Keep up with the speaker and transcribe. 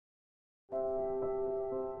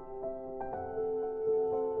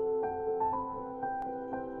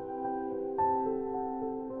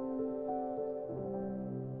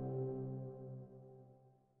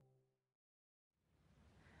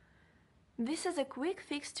This is a quick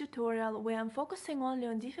fix tutorial where I'm focusing only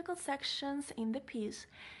on difficult sections in the piece,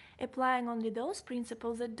 applying only those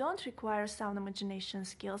principles that don't require sound imagination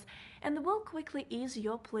skills and will quickly ease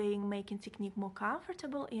your playing, making technique more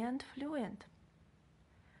comfortable and fluent.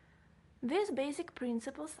 These basic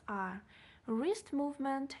principles are wrist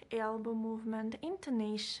movement, elbow movement,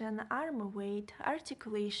 intonation, arm weight,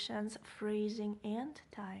 articulations, phrasing, and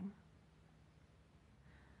time.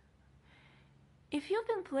 If you've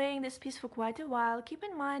been playing this piece for quite a while, keep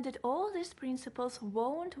in mind that all these principles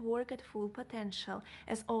won't work at full potential,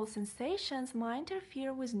 as old sensations might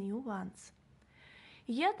interfere with new ones.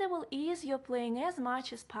 Yet they will ease your playing as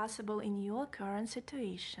much as possible in your current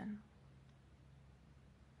situation.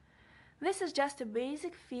 This is just a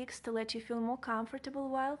basic fix to let you feel more comfortable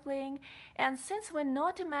while playing, and since we're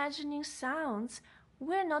not imagining sounds,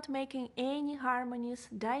 we're not making any harmonies,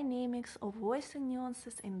 dynamics, or voicing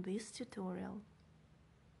nuances in this tutorial.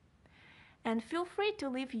 And feel free to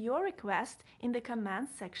leave your request in the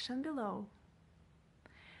comments section below.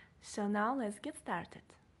 So now let's get started.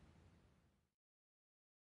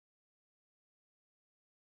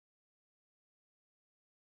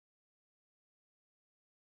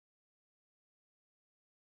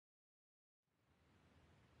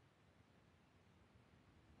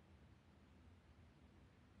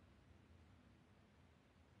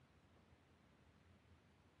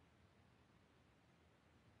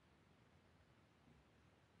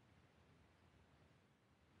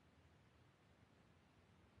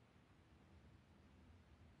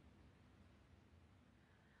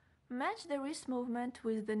 Match the wrist movement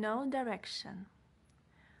with the note direction.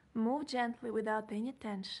 Move gently without any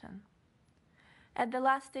tension. At the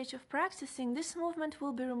last stage of practicing, this movement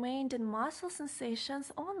will be remained in muscle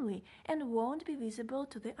sensations only and won't be visible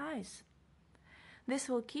to the eyes. This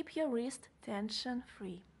will keep your wrist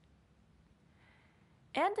tension-free.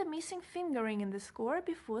 And a missing fingering in the score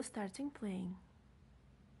before starting playing.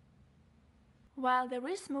 While the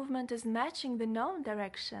wrist movement is matching the known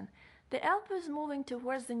direction, the elbow is moving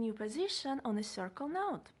towards the new position on a circle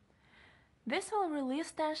note. This will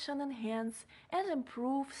release tension in hands and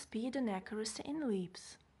improve speed and accuracy in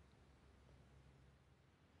leaps.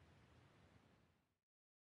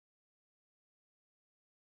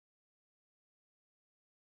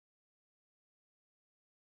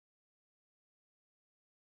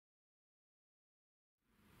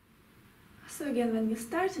 So again, when you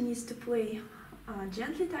start, you need to play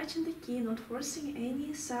gently touching the key, not forcing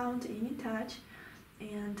any sound, any touch,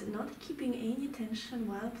 and not keeping any tension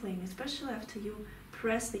while playing. Especially after you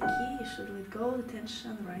press the key, you should let go of the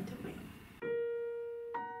tension right away.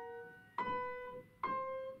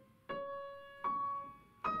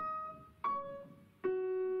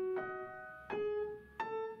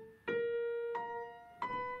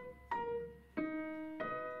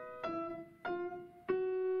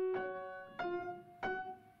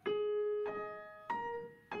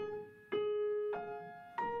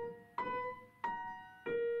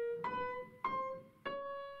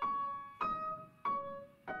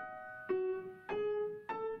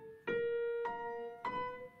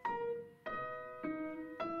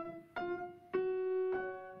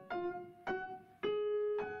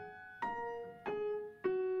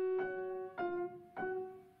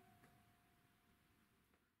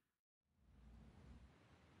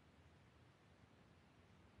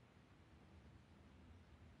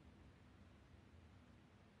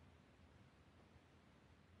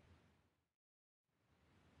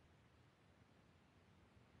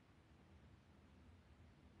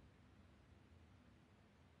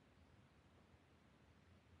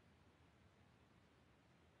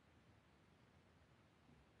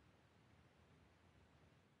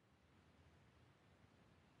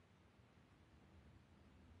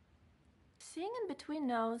 Sing in between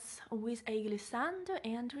notes with a glissando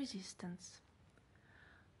and resistance.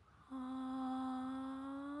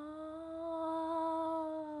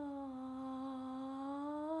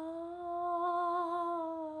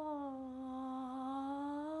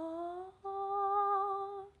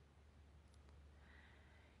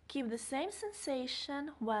 Keep the same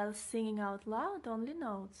sensation while singing out loud only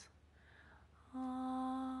notes.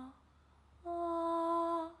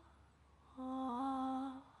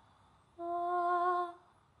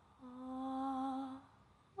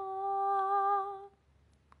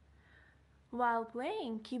 While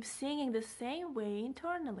playing, keep singing the same way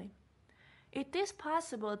internally. It is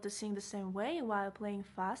possible to sing the same way while playing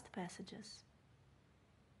fast passages.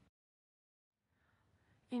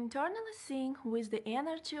 Internally sing with the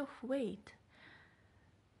energy of weight.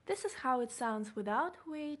 This is how it sounds without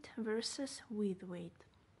weight versus with weight.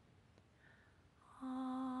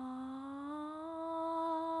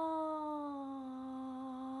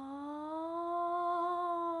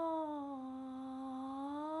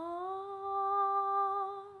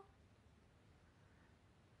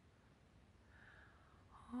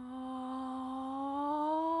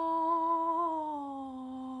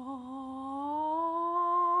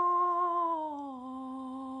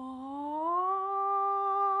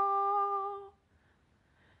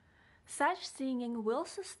 Such singing will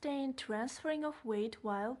sustain transferring of weight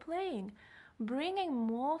while playing, bringing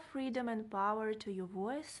more freedom and power to your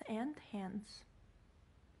voice and hands.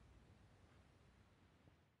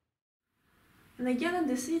 And again in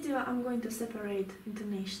this video I'm going to separate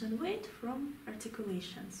intonation and weight from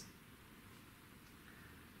articulations.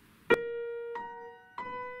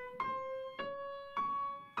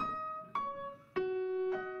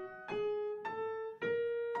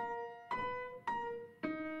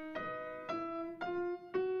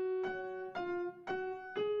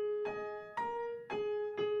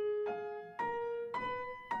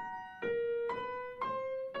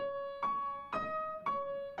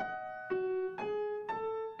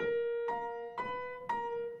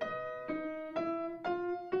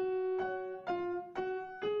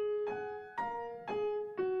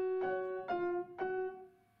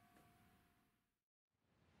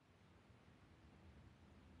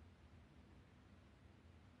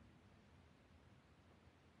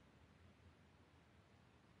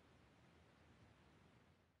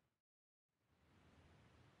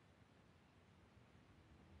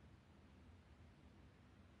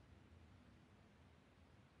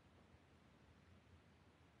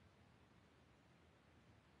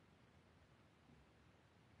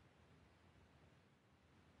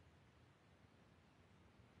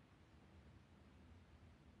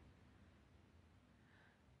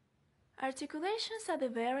 Articulations are the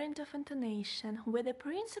variant of intonation, where the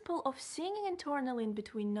principle of singing internally in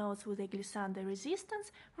between notes with a glissando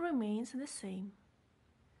resistance remains the same.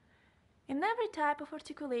 In every type of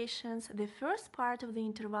articulations, the first part of the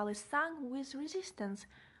interval is sung with resistance,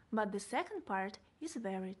 but the second part is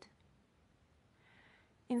varied.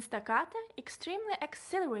 In staccato, extremely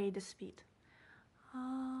accelerate the speed.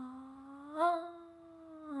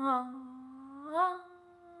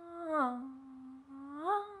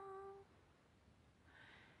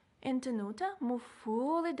 In tenuto, move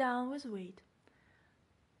fully down with weight.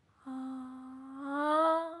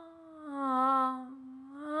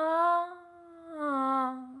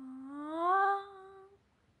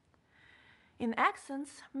 In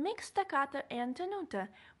accents, mix staccato and tenuto,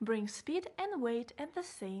 bring speed and weight at the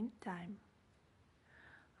same time.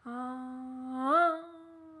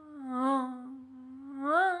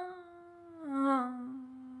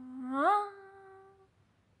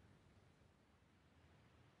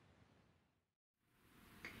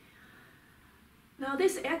 Now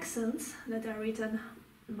these accents that are written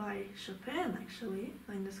by Chopin actually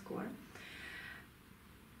in the score,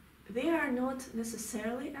 they are not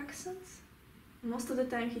necessarily accents. Most of the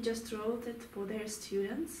time he just wrote it for their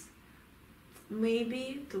students,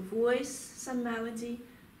 maybe to voice some melody,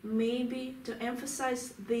 maybe to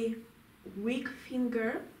emphasize the weak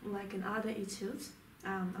finger like in other etudes.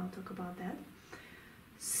 I'll talk about that.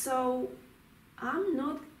 So I'm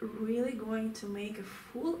not really going to make a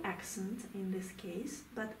full accent in this case,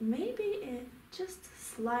 but maybe a just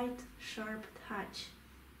slight sharp touch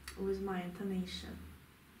with my intonation.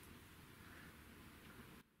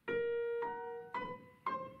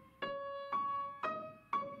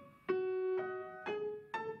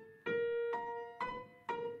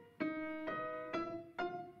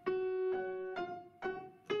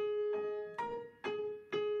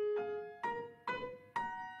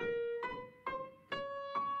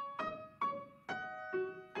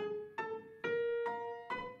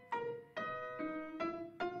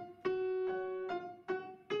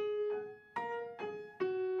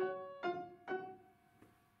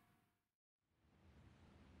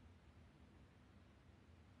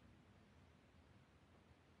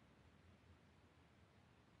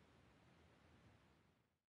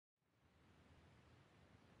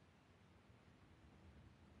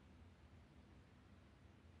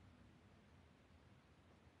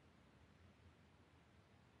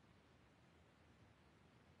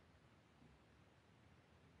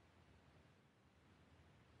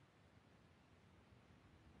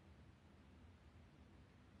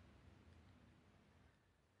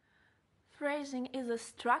 Phrasing is a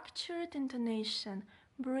structured intonation,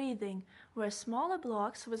 breathing, where smaller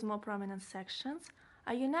blocks with more prominent sections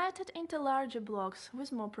are united into larger blocks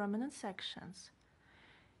with more prominent sections.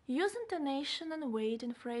 Use intonation and weight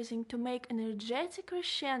in phrasing to make an energetic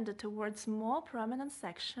crescendo towards more prominent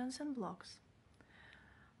sections and blocks.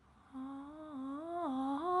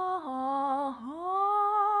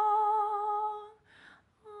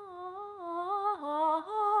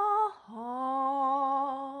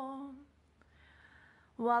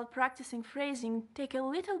 While practicing phrasing, take a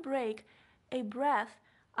little break, a breath,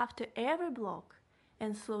 after every block,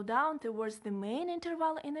 and slow down towards the main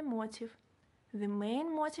interval in a motive, the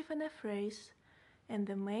main motive in a phrase, and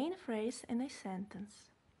the main phrase in a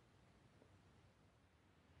sentence.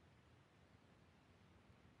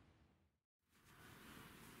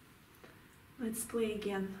 Let's play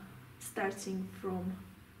again, starting from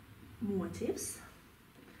motives.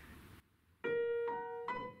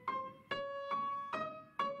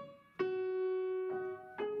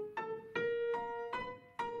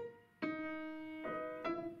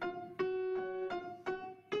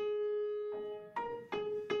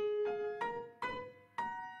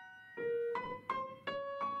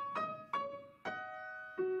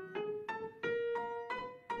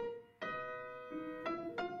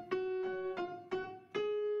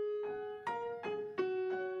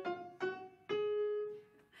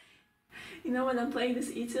 You know, when I'm playing this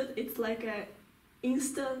etude, it's like a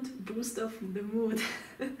instant boost of the mood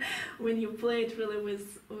when you play it really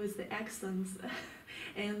with the accents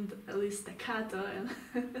and at least staccato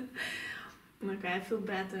and okay, I feel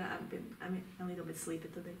better. I'm a little bit sleepy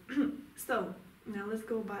today. So now let's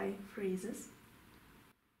go by phrases.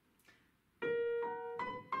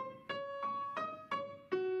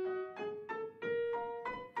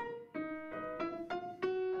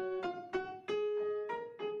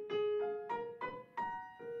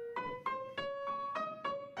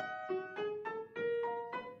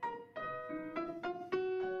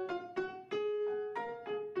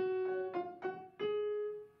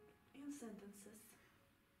 Sentences.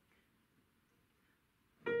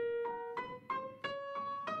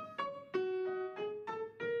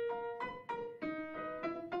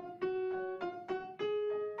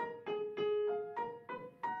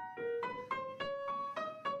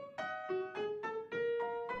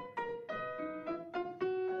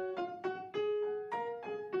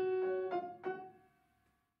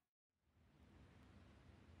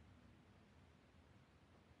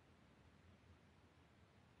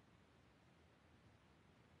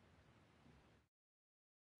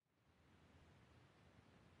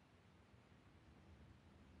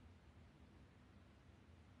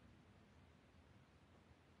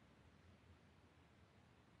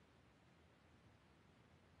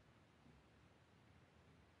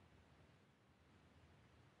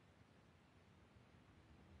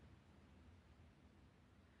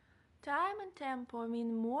 Time and tempo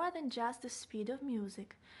mean more than just the speed of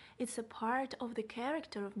music. It's a part of the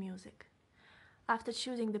character of music. After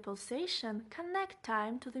choosing the pulsation, connect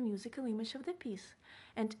time to the musical image of the piece.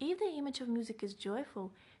 And if the image of music is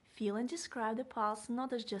joyful, feel and describe the pulse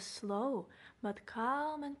not as just slow, but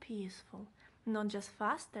calm and peaceful. Not just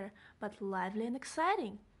faster, but lively and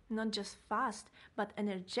exciting. Not just fast, but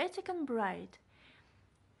energetic and bright.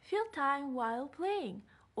 Feel time while playing,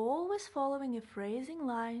 always following a phrasing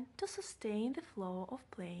line to sustain the flow of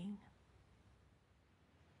playing.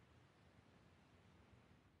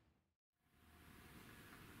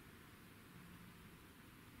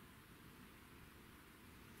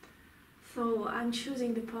 So I'm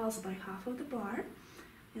choosing the pulse by half of the bar,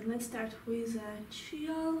 and let's start with a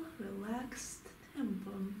chill, relaxed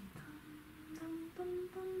tempo.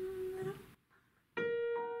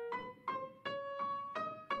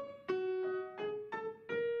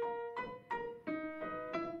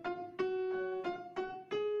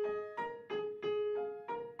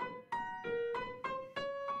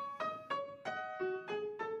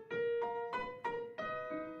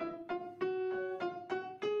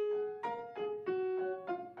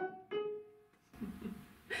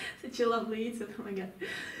 Such a lovely etude, oh my god.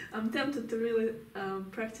 I'm tempted to really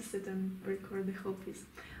practice it and record the whole piece.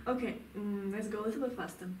 Okay, let's go a little bit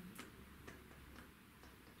faster.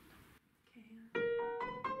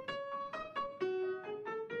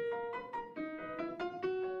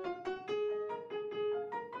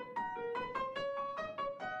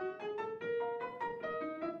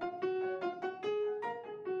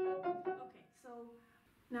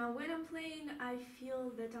 Now when I'm playing, I feel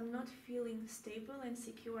that I'm not feeling stable and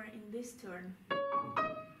secure in this turn.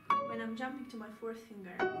 When I'm jumping to my fourth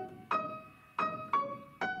finger.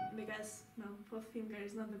 Because, well, fourth finger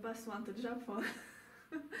is not the best one to jump on.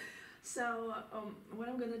 So what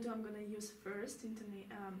I'm gonna do, I'm gonna use first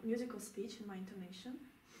musical speech in my intonation.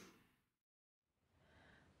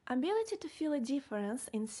 Ability to feel a difference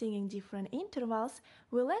in singing different intervals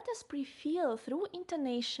will let us pre-feel through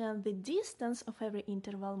intonation the distance of every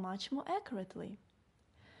interval much more accurately.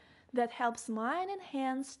 That helps mind and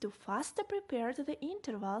hands to faster prepare to the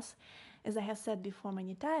intervals. As I have said before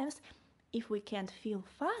many times, if we can't feel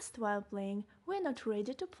fast while playing, we're not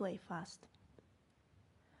ready to play fast.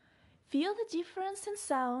 Feel the difference in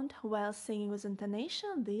sound while singing with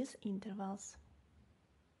intonation these intervals.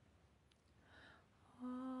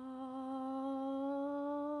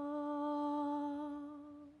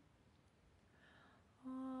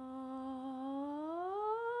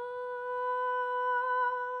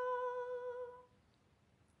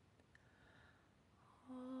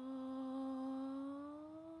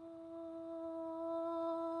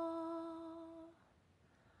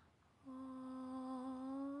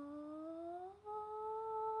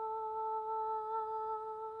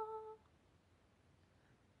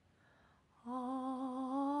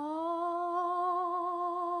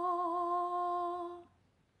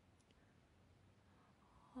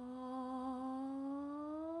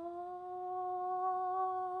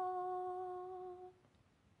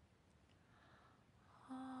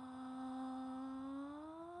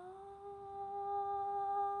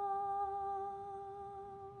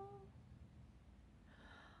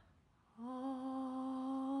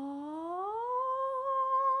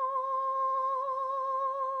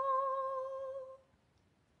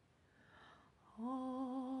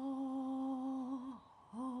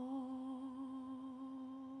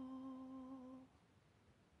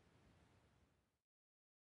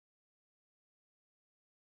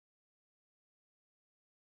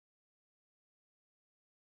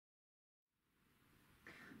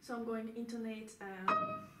 So I'm going to intonate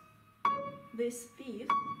this fifth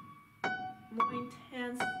more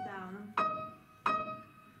intense down.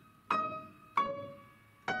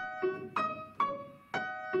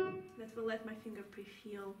 That will let my finger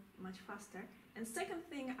pre-feel much faster. And second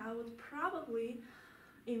thing, I would probably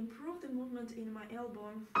improve the movement in my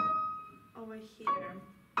elbow over here,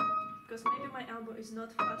 because maybe my elbow is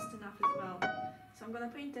not fast enough as well. So I'm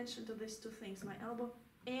gonna pay attention to these two things, my elbow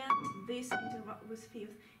and this interval with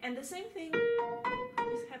fifth. And the same thing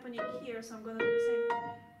is happening here, so I'm gonna do the same.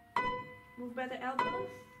 Move better elbow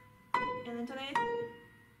and intonate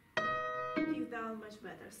fifth down much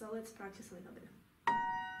better. So let's practice a little bit.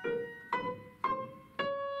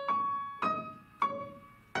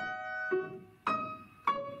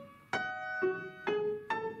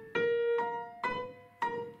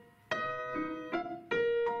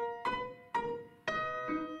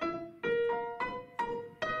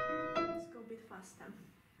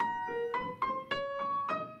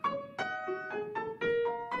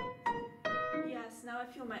 Yes, now I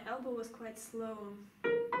feel my elbow was quite slow.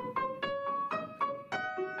 Feels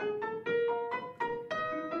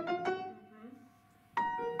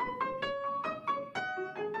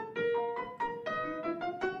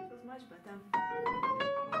much better.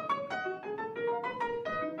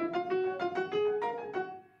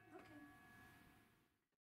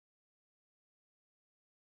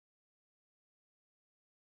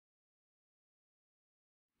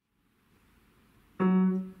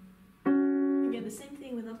 Again, the same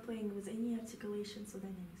thing, we're not playing with any articulations or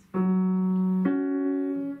dynamics.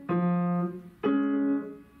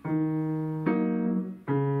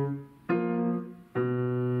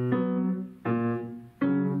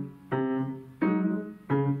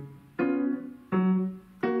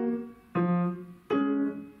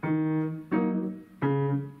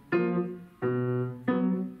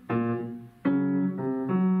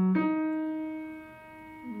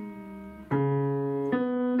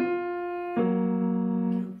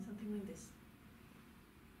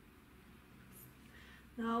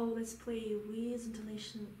 Now let's play with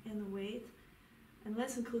intonation and weight, and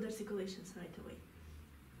let's include articulations right away.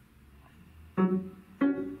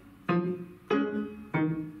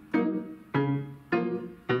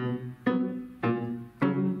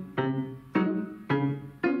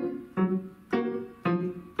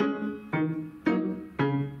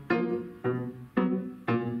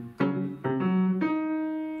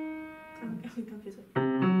 I'm confused.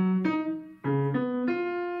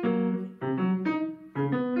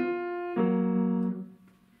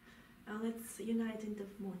 Let's unite into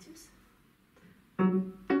motives.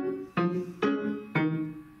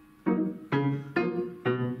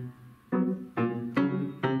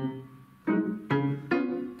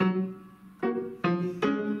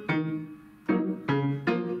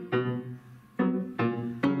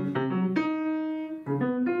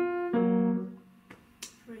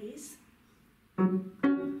 Phrase.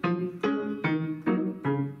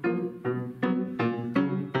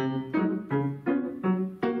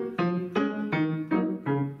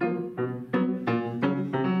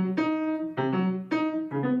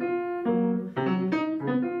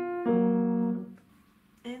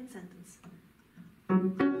 Sentence.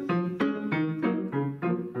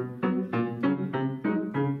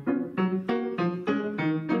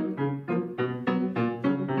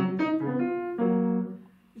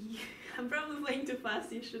 I'm probably playing too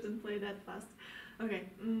fast, you shouldn't play that fast. Okay,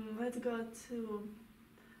 let's go to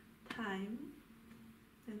time.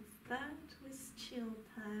 Let's start with chill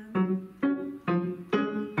time.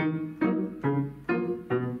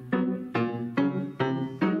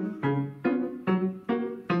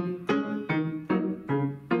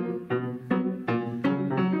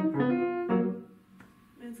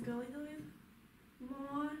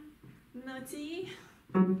 Naughty.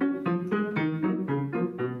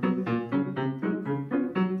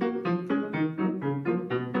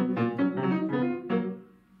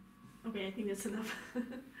 Okay, I think that's enough.